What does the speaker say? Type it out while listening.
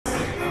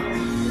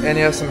And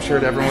yes, I'm sure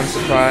to everyone's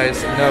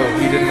surprise, no,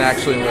 he didn't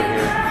actually live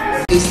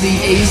here. Is the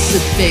Ace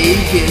of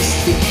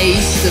Vegas, the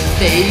Ace of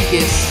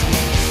Vegas.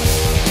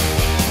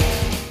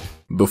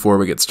 Before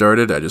we get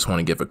started, I just want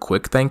to give a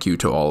quick thank you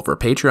to all of our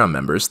Patreon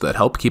members that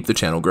help keep the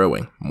channel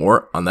growing.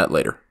 More on that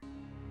later.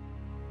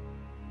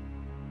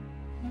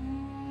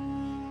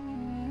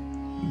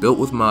 Built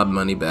with mob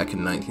money back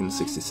in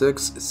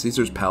 1966,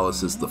 Caesar's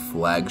Palace is the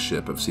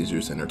flagship of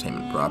Caesar's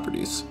entertainment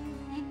properties.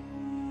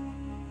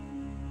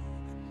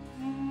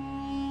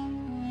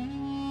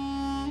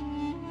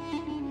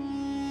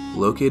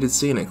 Located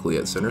scenically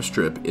at Center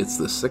Strip, it's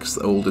the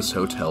 6th oldest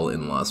hotel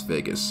in Las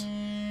Vegas.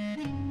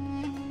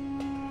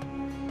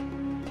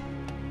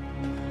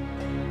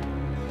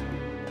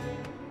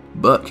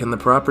 But can the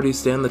property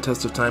stand the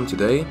test of time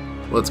today?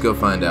 Let's go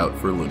find out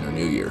for Lunar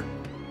New Year.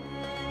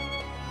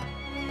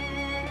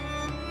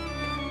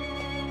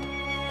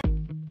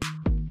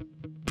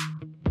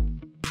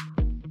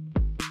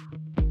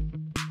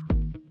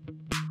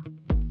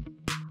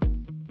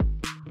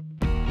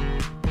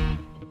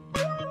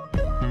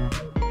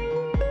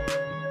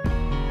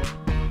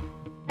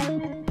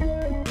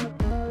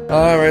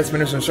 Alright,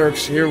 Spinners and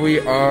Sharks, here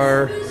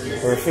we're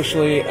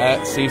officially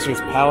at Caesar's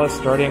Palace,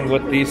 starting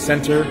with the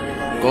center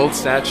gold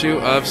statue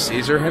of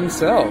Caesar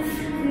himself.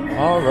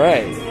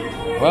 Alright,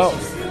 well,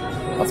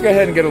 let's go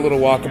ahead and get a little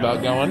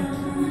walkabout going.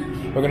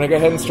 We're going to go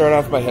ahead and start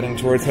off by heading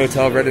towards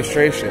hotel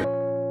registration.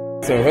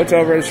 So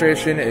hotel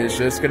registration is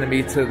just going to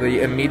be to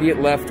the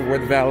immediate left where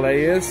the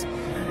valet is,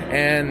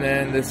 and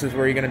then this is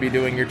where you're going to be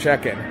doing your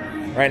check-in.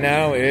 Right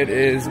now it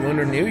is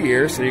Lunar New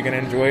Year, so you're going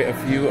to enjoy a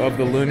few of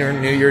the Lunar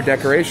New Year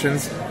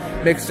decorations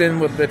mixed in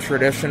with the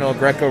traditional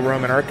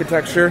Greco-Roman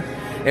architecture.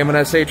 And when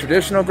I say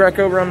traditional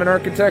Greco-Roman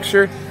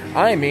architecture,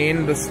 I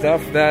mean the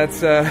stuff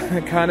that's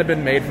kind of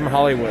been made from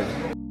Hollywood.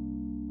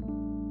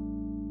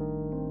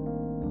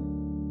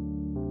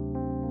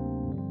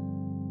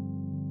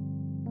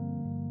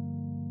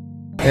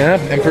 Yeah,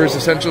 Emperor's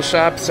Essential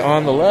Shops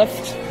on the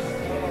left.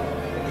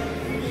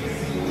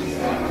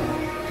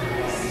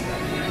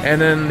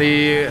 And then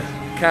the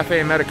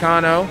Cafe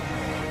Americano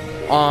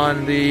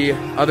on the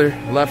other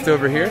left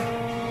over here,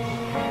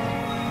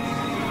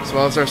 as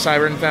well as our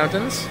siren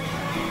fountains.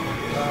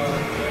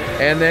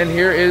 And then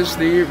here is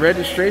the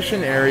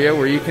registration area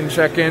where you can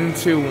check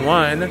into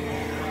one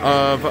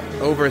of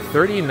over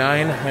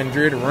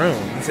 3,900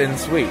 rooms and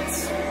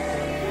suites.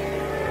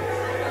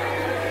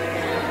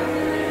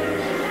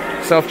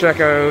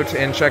 Self-checkout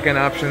and check-in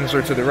options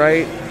are to the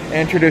right,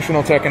 and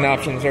traditional check-in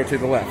options are to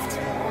the left.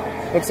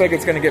 Looks like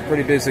it's going to get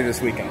pretty busy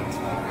this weekend.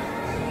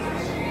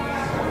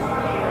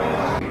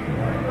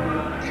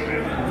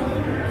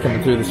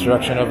 Coming through this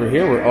direction over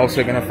here, we're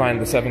also going to find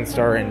the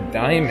 7-star and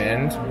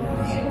diamond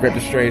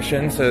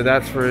registration, so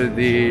that's for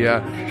the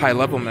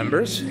high-level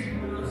members.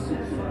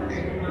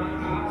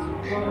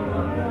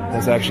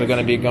 It's actually going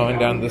to be going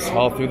down this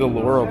hall through the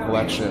Laurel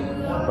collection,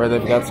 where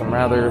they've got some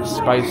rather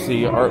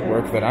spicy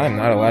artwork that I'm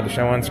not allowed to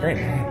show on screen,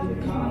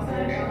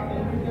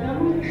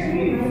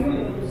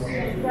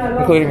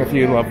 including a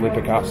few lovely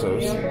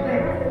Picassos.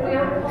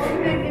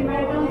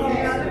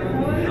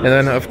 And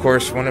then, of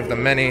course, one of the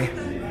many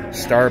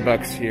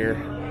Starbucks here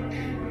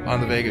on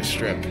the Vegas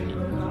Strip.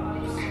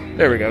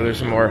 There we go, there's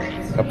some more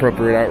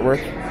appropriate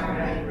artwork.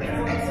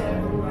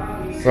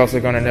 We're also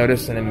going to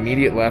notice an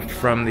immediate left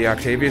from the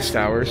Octavius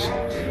Towers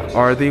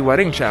are the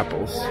wedding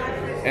chapels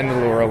and the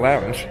Laurel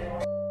Lounge.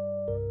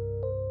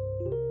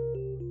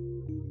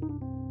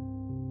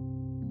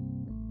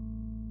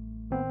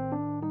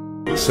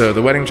 So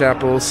the wedding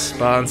chapels,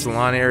 spa and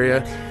salon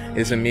area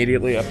is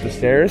immediately up the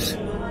stairs.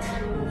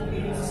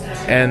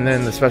 And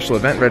then the special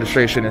event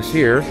registration is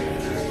here,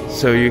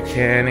 so you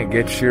can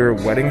get your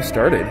wedding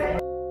started.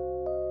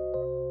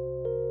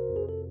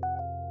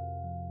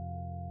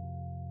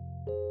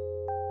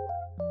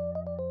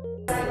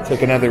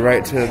 Take another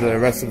right to the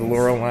rest of the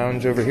Laurel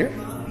Lounge over here.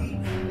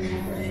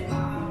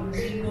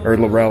 Or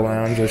Laurel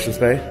Lounge, I should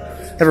say.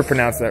 Never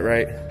pronounced that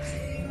right.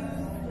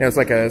 Yeah, it's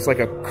like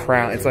a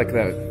crown, it's like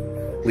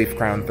the leaf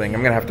crown thing.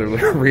 I'm gonna have to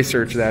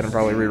research that and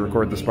probably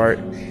re-record this part.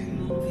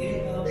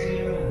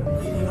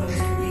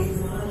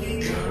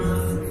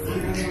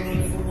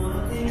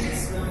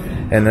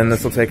 And then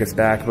this will take us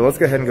back, but let's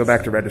go ahead and go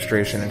back to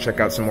registration and check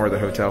out some more of the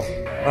hotel.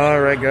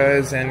 Alright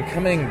guys, and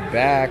coming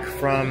back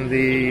from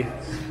the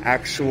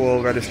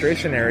actual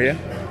registration area,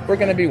 we're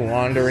going to be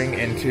wandering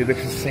into the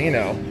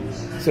casino.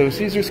 So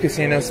Caesar's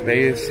casino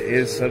space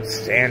is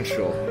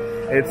substantial.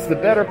 It's the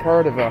better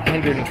part of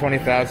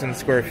 120,000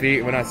 square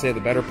feet. When I say the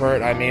better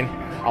part, I mean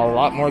a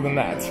lot more than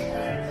that.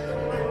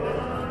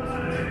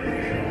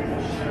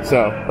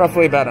 So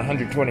roughly about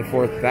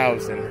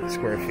 124,000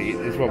 square feet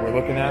is what we're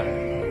looking at,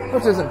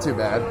 which isn't too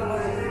bad.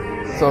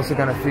 It's also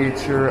going to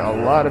feature a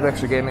lot of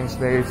extra gaming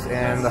space,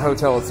 and the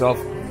hotel itself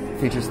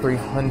features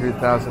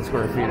 300,000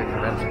 square feet of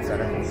convention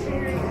center.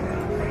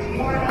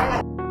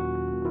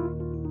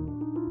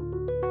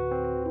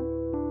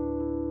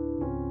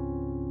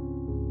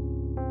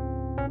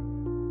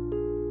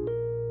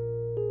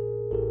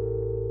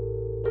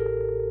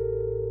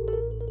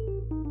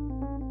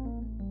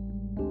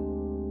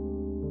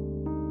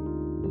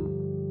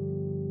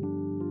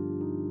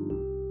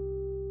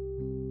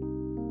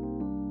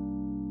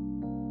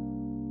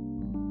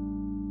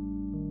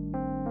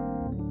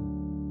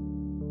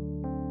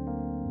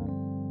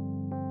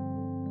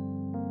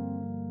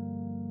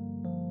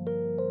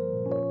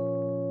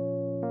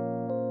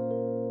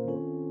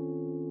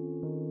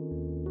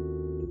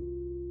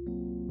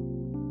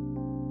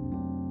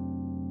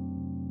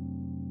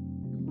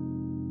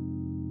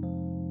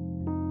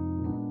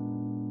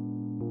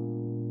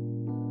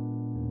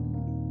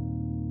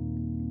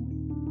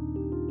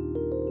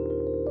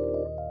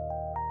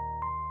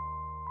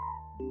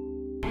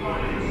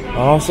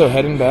 Also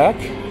heading back,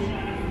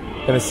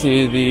 gonna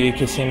see the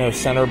casino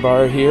center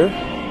bar here.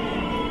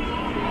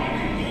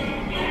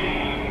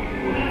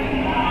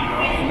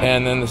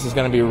 And then this is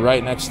gonna be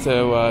right next to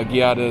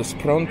Giada's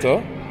Pronto,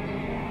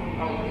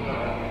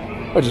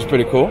 which is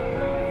pretty cool.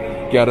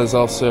 Giada is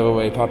also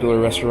a popular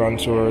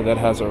restaurateur that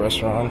has a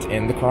restaurant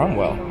in the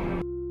Cromwell.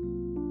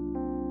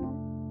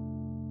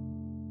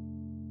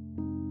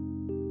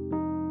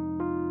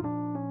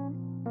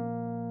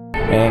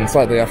 And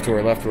slightly off to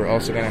our left, we're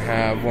also going to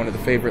have one of the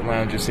favorite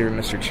lounges here,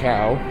 Mr.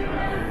 Chow,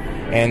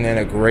 and then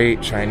a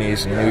great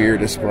Chinese New Year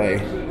display.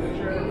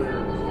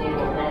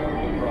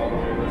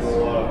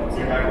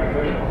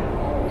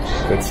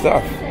 Good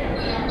stuff.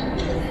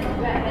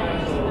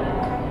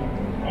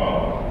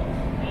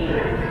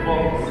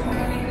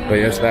 But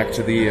yes, back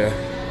to the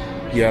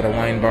Giada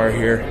wine bar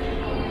here.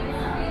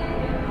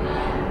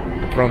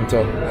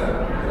 Pronto.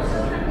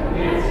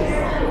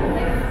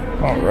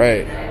 All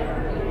right.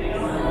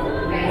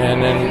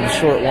 And then a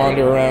short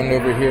wander around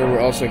over here,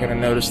 we're also going to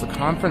notice the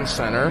conference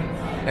center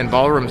and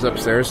ballrooms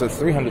upstairs. So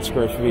 300,000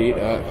 square feet,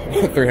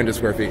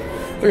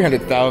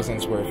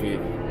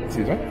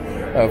 excuse me,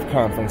 of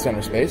conference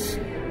center space.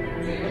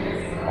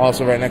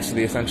 Also right next to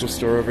the essential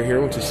store over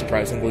here, which is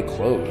surprisingly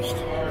closed.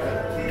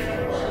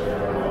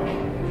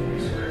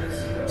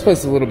 This place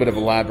is a little bit of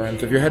a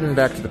labyrinth. If you're heading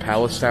back to the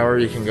Palace Tower,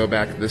 you can go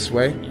back this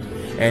way.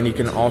 And you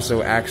can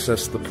also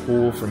access the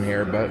pool from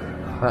here, but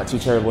not too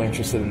terribly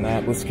interested in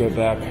that. Let's go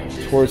back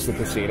towards the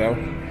casino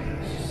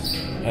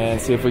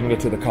and see if we can get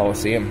to the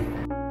Coliseum.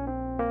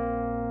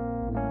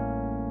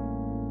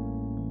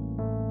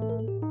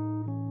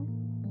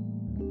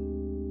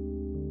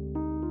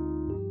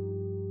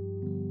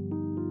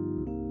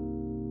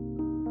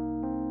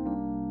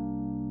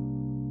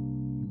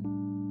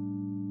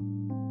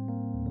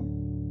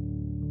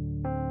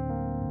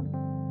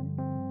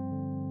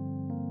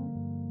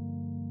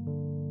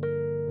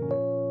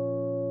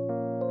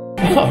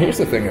 Oh, here's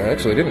the thing I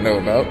actually didn't know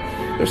about.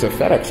 There's a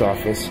FedEx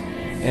office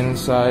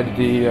inside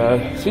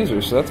the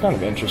Caesars, so that's kind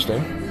of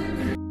interesting.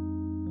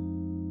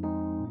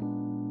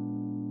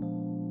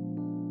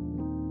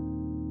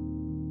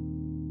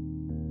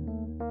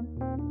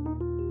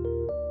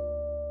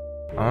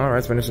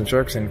 Alright, Spinners and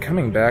Sharks, and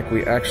coming back,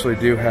 we actually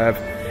do have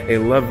a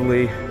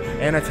lovely,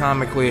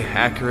 anatomically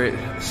accurate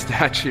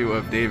statue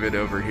of David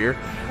over here.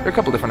 There are a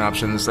couple different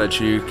options that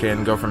you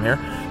can go from here.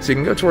 So you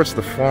can go towards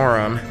the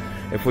Forum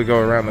if we go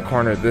around the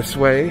corner this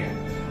way,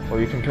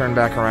 or you can turn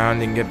back around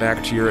and get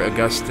back to your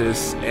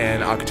Augustus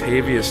and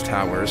Octavius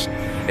towers,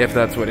 if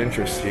that's what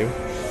interests you.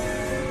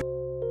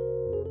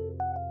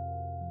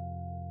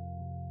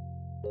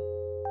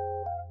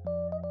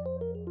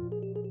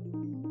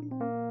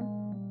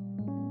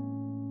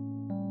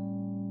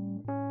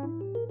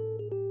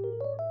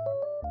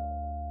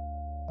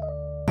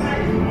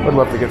 Would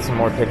love to get some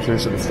more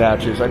pictures of the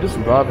statues. I just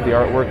love the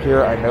artwork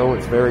here. I know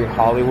it's very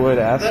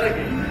Hollywood-esque,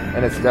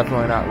 and it's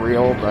definitely not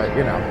real, but,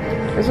 you know,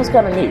 it's just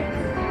kind of neat.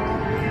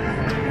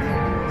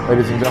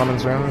 Ladies and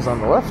gentlemen's rooms on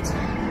the left.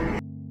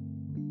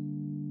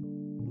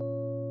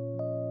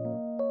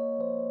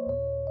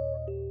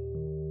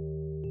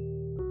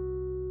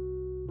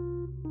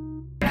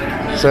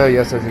 So,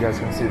 yes, as you guys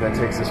can see, that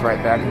takes us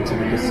right back into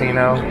the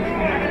casino,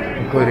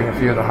 including a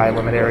few of the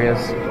high-limit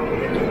areas.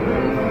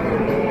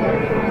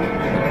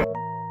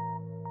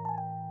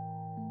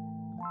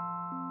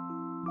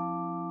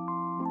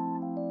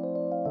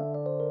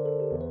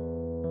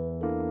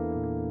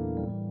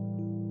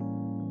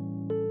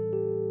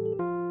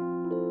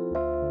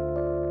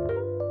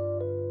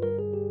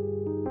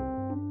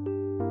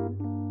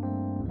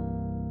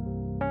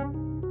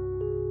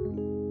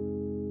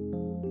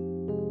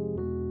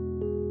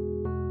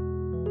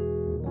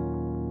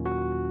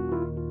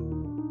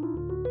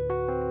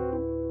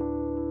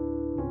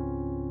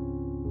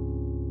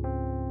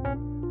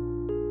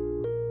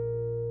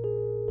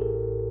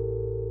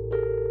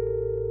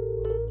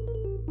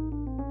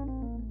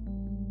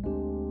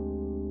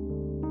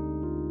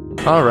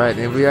 Alright,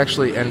 and we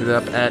actually ended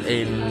up at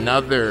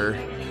another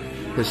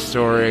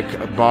historic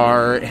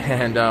bar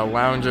and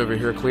lounge over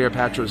here.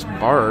 Cleopatra's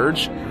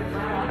Barge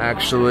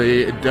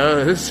actually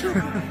does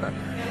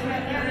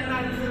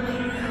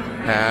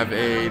have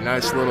a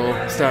nice little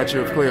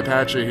statue of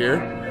Cleopatra here,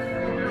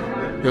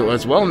 who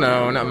was well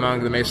known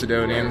among the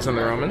Macedonians and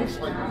the Romans.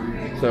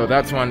 So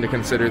that's one to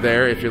consider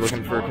there if you're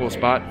looking for a cool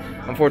spot.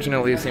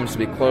 Unfortunately, it seems to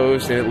be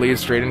closed, and it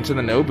leads straight into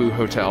the Nobu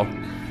Hotel,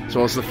 as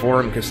well as the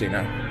Forum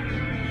Casino.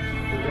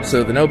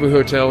 So the Nobu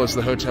Hotel is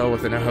the hotel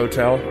within a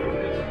hotel.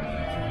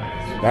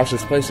 Gosh,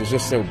 this place is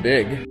just so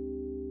big.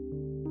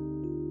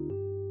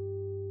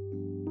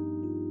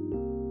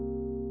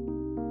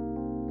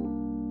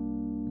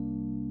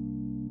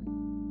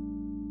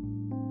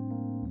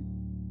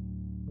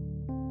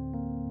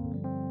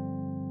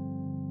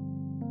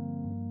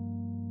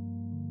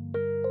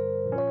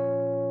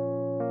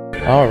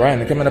 Alright,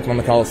 and coming up on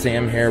the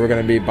Coliseum here, we're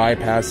going to be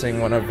bypassing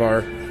one of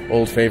our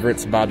old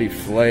favorites, Bobby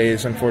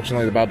Flay's.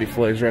 Unfortunately, the Bobby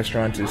Flay's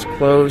restaurant is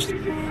closed.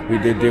 We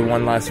did do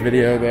one last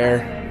video there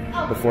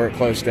before it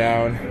closed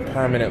down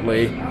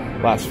permanently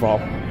last fall.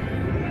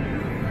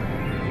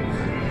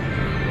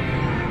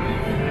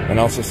 And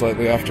also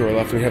slightly off to our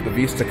left, we have the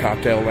Vista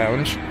Cocktail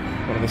Lounge,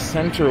 one of the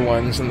center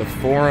ones in the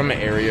forum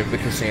area of the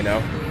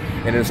casino.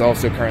 It is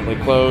also currently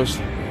closed.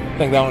 I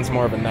think that one's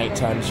more of a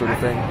nighttime sort of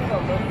thing.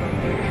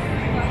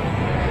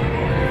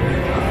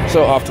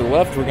 So off to the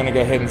left, we're going to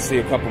go ahead and see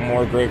a couple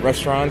more great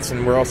restaurants,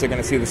 and we're also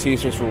going to see the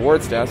Caesars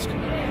Rewards Desk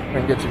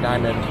and get your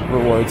diamond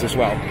rewards as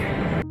well.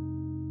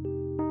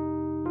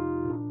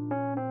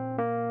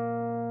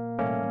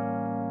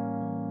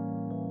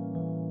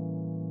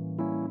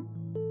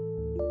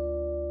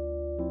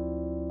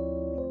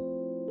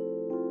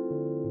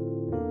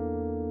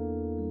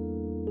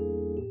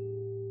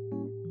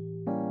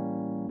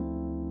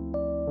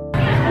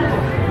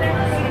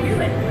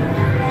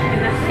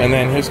 And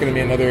then here's going to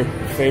be another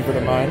favorite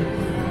of mine,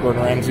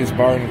 Gordon Ramsay's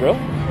Bar and Grill.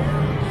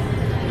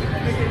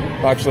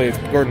 Well, actually, it's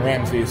Gordon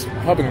Ramsay's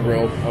Pub and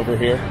Grill over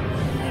here.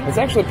 It's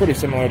actually pretty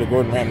similar to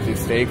Gordon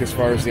Ramsay's Steak as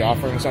far as the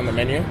offerings on the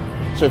menu.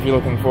 So if you're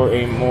looking for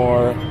a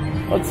more,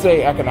 let's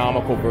say,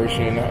 economical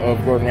version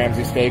of Gordon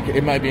Ramsay's Steak,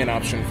 it might be an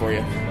option for you.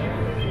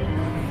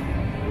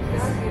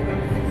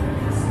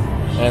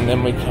 And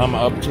then we come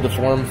up to the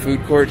Forum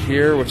Food Court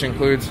here, which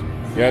includes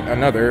yet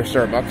another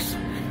Starbucks.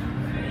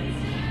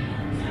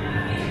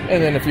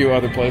 And then a few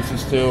other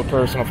places too. A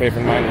personal favorite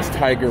of mine is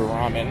Tiger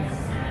Ramen.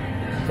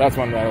 That's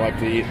one that I like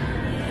to eat.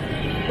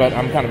 But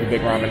I'm kind of a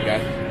big ramen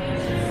guy.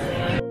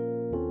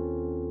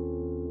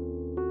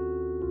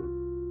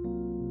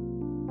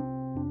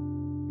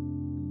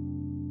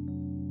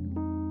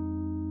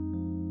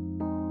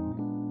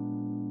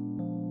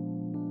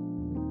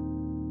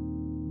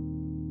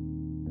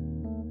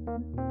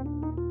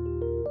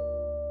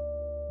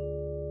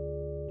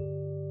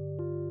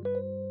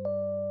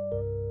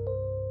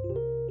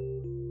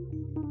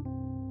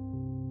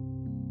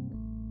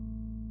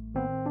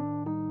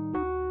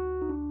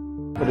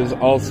 It is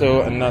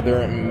also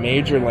another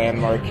major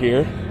landmark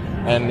here,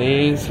 and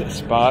these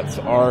spots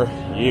are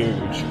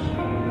huge.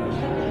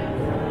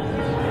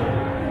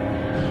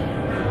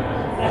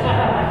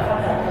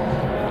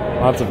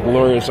 Lots of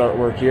glorious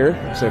artwork here,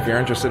 so if you're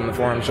interested in the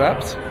Forum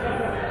shops,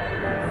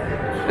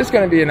 it's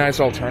going to be a nice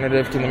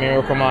alternative to the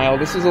Miracle Mile.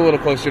 This is a little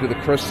closer to the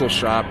Crystal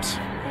shops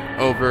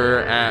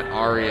over at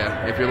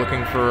Aria, if you're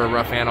looking for a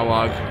rough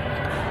analog.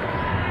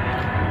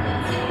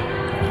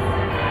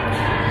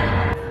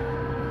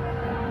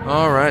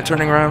 Alright,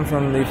 turning around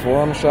from the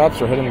Forum shops,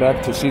 we're heading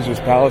back to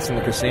Caesar's Palace in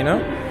the casino.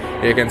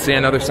 You can see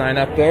another sign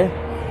up there.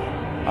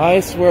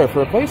 I swear,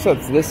 for a place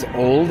that's this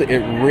old, it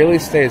really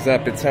stays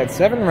up. It's had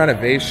 7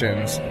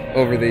 renovations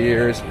over the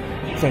years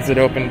since it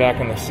opened back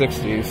in the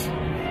 60s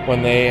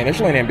when they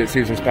initially named it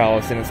Caesar's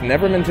Palace, and it's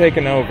never been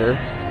taken over.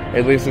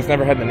 At least it's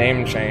never had the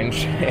name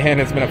change,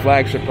 and it's been a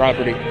flagship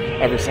property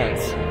ever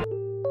since.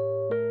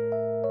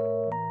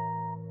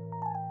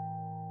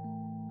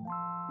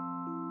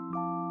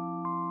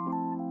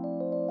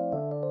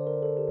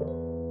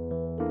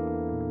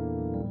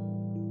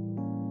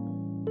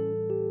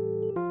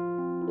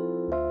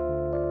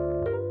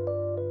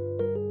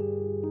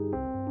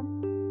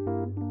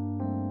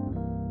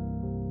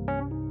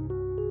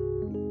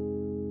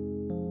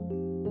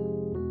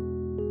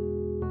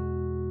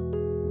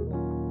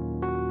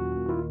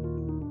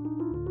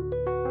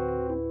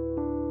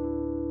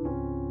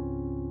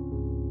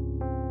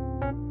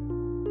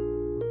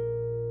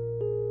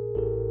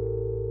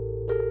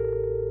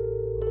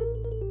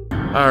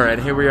 Alright,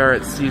 here we are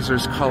at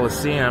Caesars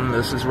Coliseum.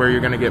 This is where you're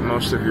going to get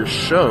most of your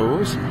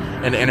shows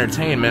and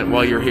entertainment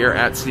while you're here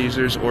at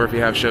Caesars, or if you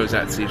have shows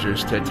at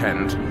Caesars to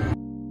attend.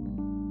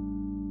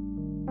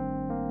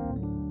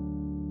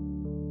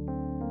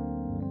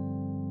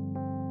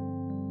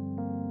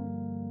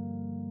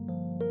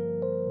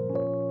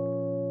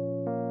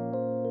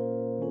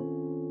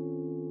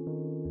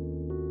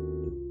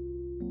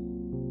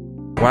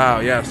 Wow,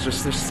 yes,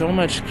 there's so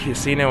much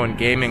casino and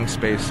gaming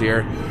space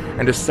here,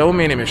 and just so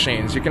many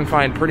machines. You can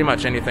find pretty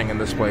much anything in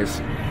this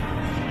place.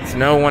 It's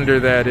no wonder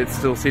that it's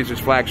still Caesar's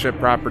flagship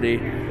property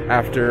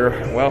after,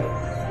 well,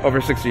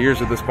 over 60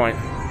 years at this point.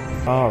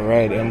 All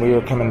right, and we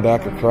are coming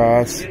back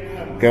across,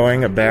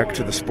 going back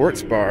to the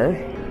sports bar.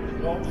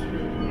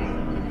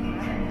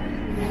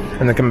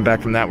 And then coming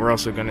back from that, we're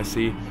also going to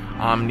see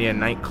Omnia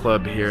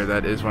nightclub here.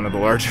 That is one of the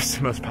largest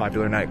and most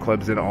popular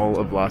nightclubs in all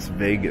of Las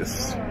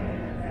Vegas.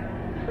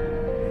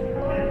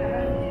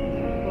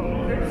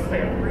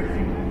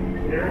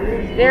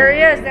 There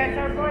he is, that's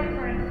our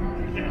boyfriend.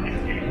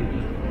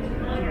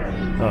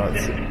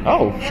 Let's see.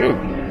 Oh, shoot.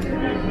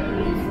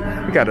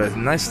 We got a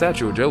nice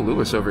statue of Joe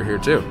Louis over here,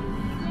 too.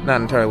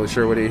 Not entirely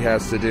sure what he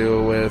has to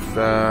do with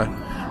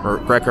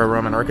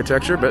Greco-Roman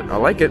architecture, but I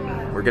like it.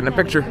 We're getting a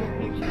picture.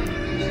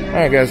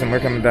 Alright, guys, and we're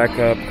coming back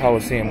up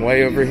Coliseum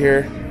Way over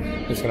here.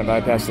 Just going to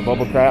bypass the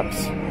bubble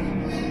traps.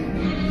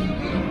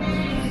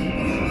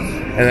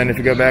 And then if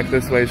you go back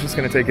this way, it's just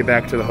going to take you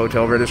back to the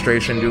hotel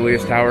registration,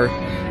 Julius Tower,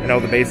 and all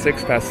the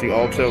basics past the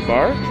Alto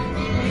Bar.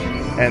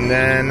 And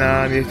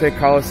then you take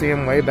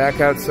Coliseum Way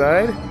back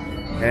outside,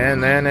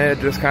 and then it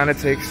just kind of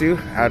takes you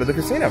out of the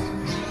casino.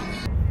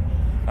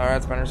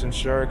 Alright, Spinners and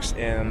Sharks,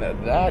 and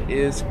that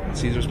is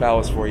Caesar's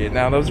Palace for you.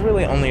 Now, that was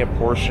really only a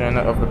portion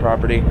of the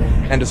property,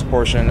 and just a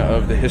portion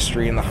of the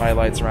history and the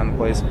highlights around the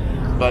place.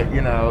 But, you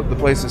know, the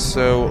place is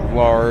so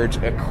large,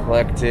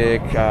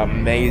 eclectic,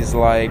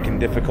 maze-like, and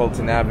difficult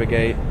to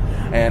navigate.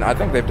 And I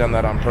think they've done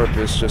that on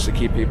purpose just to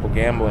keep people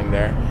gambling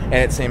there. And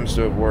it seems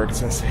to have worked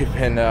since they've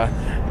been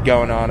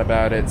going on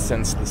about it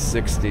since the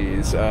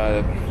 60s.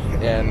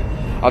 And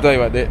I'll tell you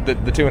what, the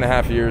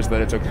 2.5 years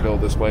that it took to build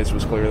this place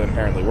was clearly and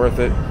apparently worth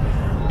it.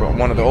 But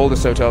one of the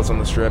oldest hotels on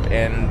the Strip,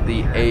 and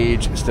the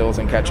age still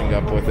isn't catching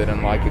up with it,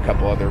 unlike a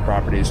couple other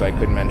properties I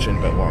could mention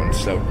but won't.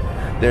 So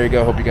there you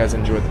go. Hope you guys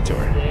enjoyed the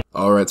tour.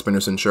 Alright,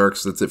 Spinners and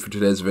Sharks, that's it for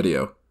today's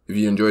video. If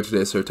you enjoyed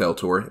today's hotel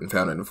tour and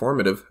found it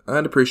informative,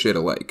 I'd appreciate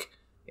a like.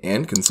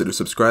 And consider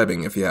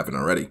subscribing if you haven't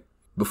already.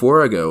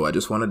 Before I go, I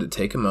just wanted to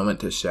take a moment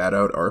to shout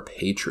out our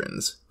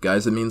patrons.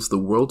 Guys, it means the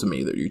world to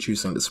me that you're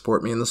choosing to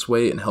support me in this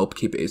way and help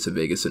keep Ace of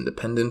Vegas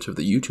independent of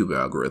the YouTube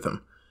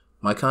algorithm.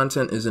 My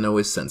content isn't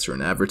always censor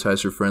and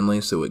advertiser friendly,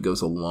 so it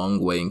goes a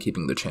long way in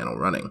keeping the channel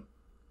running.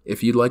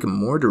 If you'd like a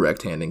more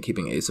direct hand in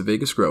keeping Ace of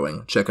Vegas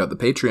growing, check out the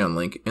Patreon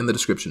link in the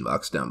description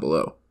box down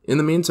below. In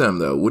the meantime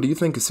though, what do you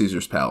think of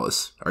Caesar's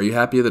Palace? Are you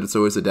happy that it's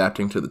always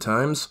adapting to the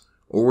times?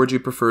 Or would you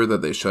prefer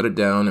that they shut it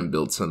down and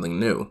build something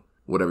new?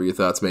 Whatever your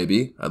thoughts may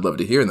be, I'd love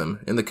to hear them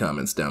in the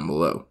comments down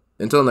below.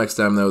 Until next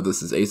time though,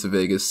 this is Ace of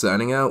Vegas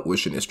signing out,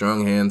 wishing you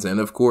strong hands,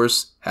 and of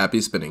course, happy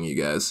spinning you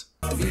guys.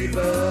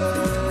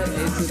 Viva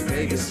Ace of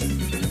Vegas.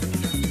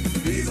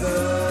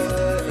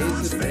 Viva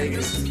Ace of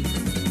Vegas.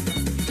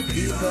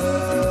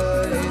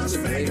 Viva Ace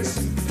of Vegas.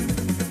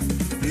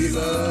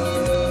 Viva